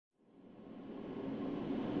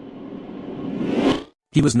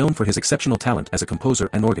He was known for his exceptional talent as a composer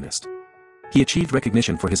and organist. He achieved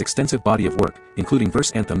recognition for his extensive body of work, including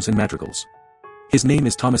verse anthems and madrigals. His name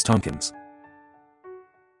is Thomas Tomkins.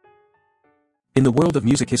 In the world of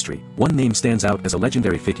music history, one name stands out as a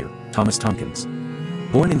legendary figure, Thomas Tomkins.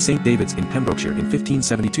 Born in St. David's in Pembrokeshire in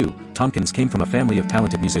 1572, Tomkins came from a family of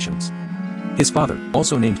talented musicians. His father,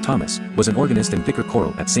 also named Thomas, was an organist and vicar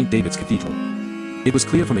choral at St. David's Cathedral. It was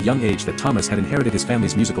clear from a young age that Thomas had inherited his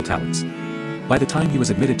family's musical talents. By the time he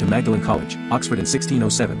was admitted to Magdalen College, Oxford in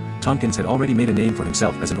 1607, Tomkins had already made a name for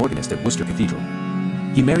himself as an organist at Worcester Cathedral.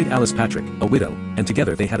 He married Alice Patrick, a widow, and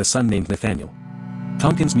together they had a son named Nathaniel.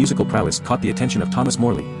 Tomkins' musical prowess caught the attention of Thomas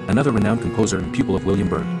Morley, another renowned composer and pupil of William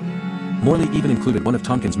Byrd. Morley even included one of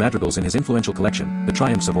Tomkins' madrigals in his influential collection, The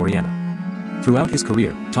Triumphs of Oriana. Throughout his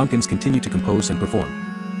career, Tomkins continued to compose and perform.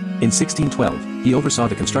 In 1612, he oversaw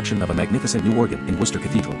the construction of a magnificent new organ in Worcester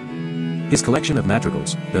Cathedral. His collection of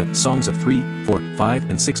madrigals, the Songs of 3, 4, 5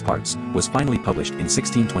 and 6 parts, was finally published in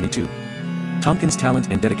 1622. Tomkins' talent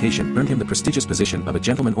and dedication earned him the prestigious position of a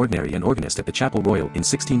gentleman ordinary and organist at the Chapel Royal in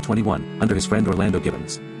 1621, under his friend Orlando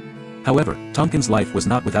Gibbons. However, Tomkins' life was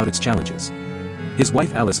not without its challenges. His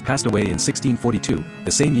wife Alice passed away in 1642,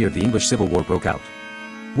 the same year the English Civil War broke out.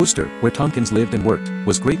 Worcester, where Tomkins lived and worked,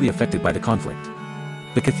 was greatly affected by the conflict.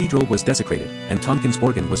 The cathedral was desecrated, and Tomkins'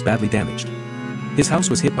 organ was badly damaged. His house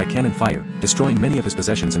was hit by cannon fire, destroying many of his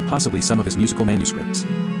possessions and possibly some of his musical manuscripts.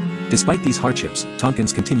 Despite these hardships,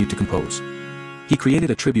 Tomkins continued to compose. He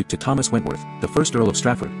created a tribute to Thomas Wentworth, the first Earl of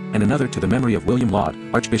Strafford, and another to the memory of William Laud,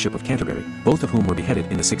 Archbishop of Canterbury, both of whom were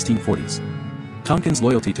beheaded in the 1640s. Tomkins'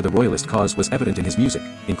 loyalty to the royalist cause was evident in his music,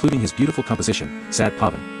 including his beautiful composition, Sad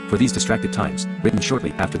Pavin, for these distracted times, written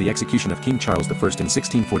shortly after the execution of King Charles I in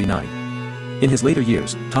 1649. In his later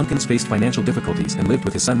years, Tomkins faced financial difficulties and lived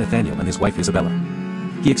with his son Nathaniel and his wife Isabella.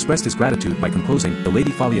 He expressed his gratitude by composing The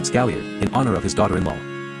Lady Folliot's Galliard in honor of his daughter-in-law.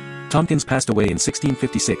 Tomkins passed away in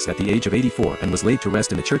 1656 at the age of 84 and was laid to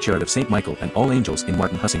rest in the churchyard of St. Michael and All Angels in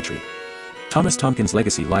Martin Hussingtree. Thomas Tomkins'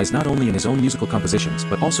 legacy lies not only in his own musical compositions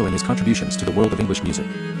but also in his contributions to the world of English music.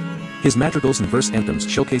 His madrigals and verse anthems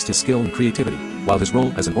showcased his skill and creativity, while his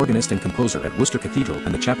role as an organist and composer at Worcester Cathedral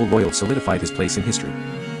and the Chapel Royal solidified his place in history.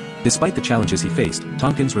 Despite the challenges he faced,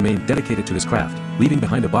 Tomkins remained dedicated to his craft, leaving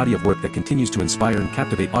behind a body of work that continues to inspire and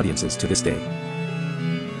captivate audiences to this day.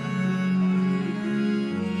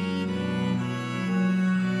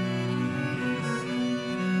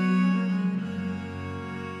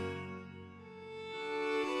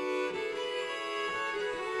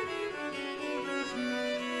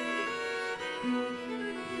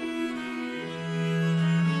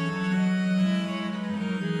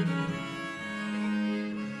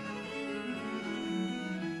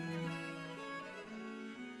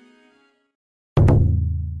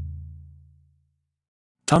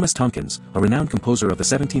 Thomas Tomkins, a renowned composer of the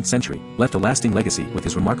 17th century, left a lasting legacy with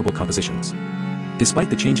his remarkable compositions. Despite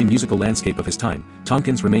the changing musical landscape of his time,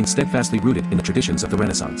 Tomkins remained steadfastly rooted in the traditions of the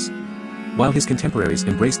Renaissance. While his contemporaries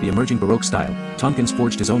embraced the emerging Baroque style, Tomkins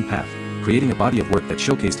forged his own path, creating a body of work that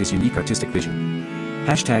showcased his unique artistic vision.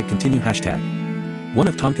 #continue #. One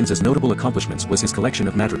of Tomkins's notable accomplishments was his collection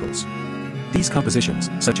of madrigals. These compositions,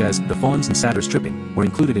 such as The Fauns and Satyrs Tripping, were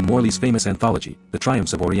included in Morley's famous anthology, The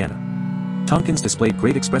Triumphs of Oriana. Tomkins displayed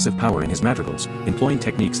great expressive power in his madrigals, employing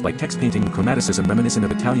techniques like text painting and chromaticism reminiscent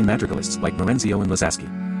of Italian madrigalists like Marenzio and Lazaschi.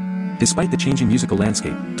 Despite the changing musical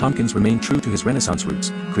landscape, Tomkins remained true to his Renaissance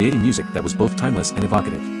roots, creating music that was both timeless and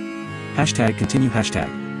evocative. #continue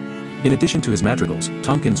 #. In addition to his madrigals,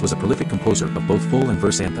 Tomkins was a prolific composer of both full and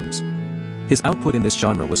verse anthems. His output in this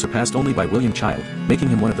genre was surpassed only by William Child, making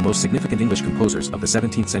him one of the most significant English composers of the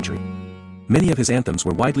 17th century. Many of his anthems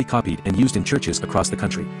were widely copied and used in churches across the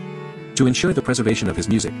country. To ensure the preservation of his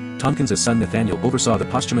music, Tomkins' son Nathaniel oversaw the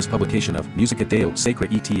posthumous publication of Musica Deo Sacra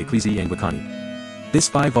et Ecclesiae Anglicani. This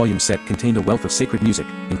 5-volume set contained a wealth of sacred music,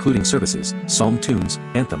 including services, psalm tunes,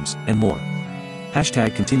 anthems, and more.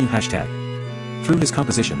 #continue #. Through his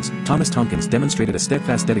compositions, Thomas Tomkins demonstrated a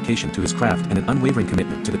steadfast dedication to his craft and an unwavering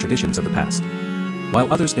commitment to the traditions of the past.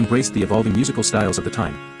 While others embraced the evolving musical styles of the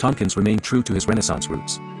time, Tomkins remained true to his Renaissance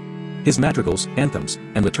roots. His madrigals, anthems,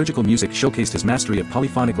 and liturgical music showcased his mastery of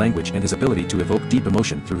polyphonic language and his ability to evoke deep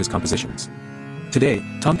emotion through his compositions. Today,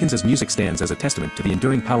 Tomkins's music stands as a testament to the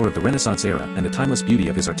enduring power of the Renaissance era and the timeless beauty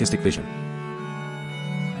of his artistic vision.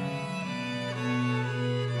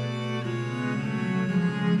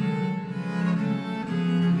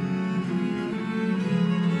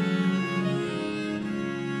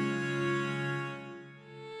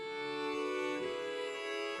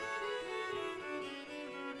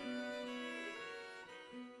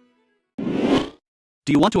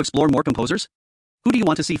 Do you want to explore more composers? Who do you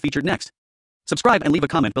want to see featured next? Subscribe and leave a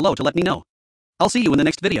comment below to let me know. I'll see you in the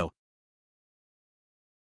next video.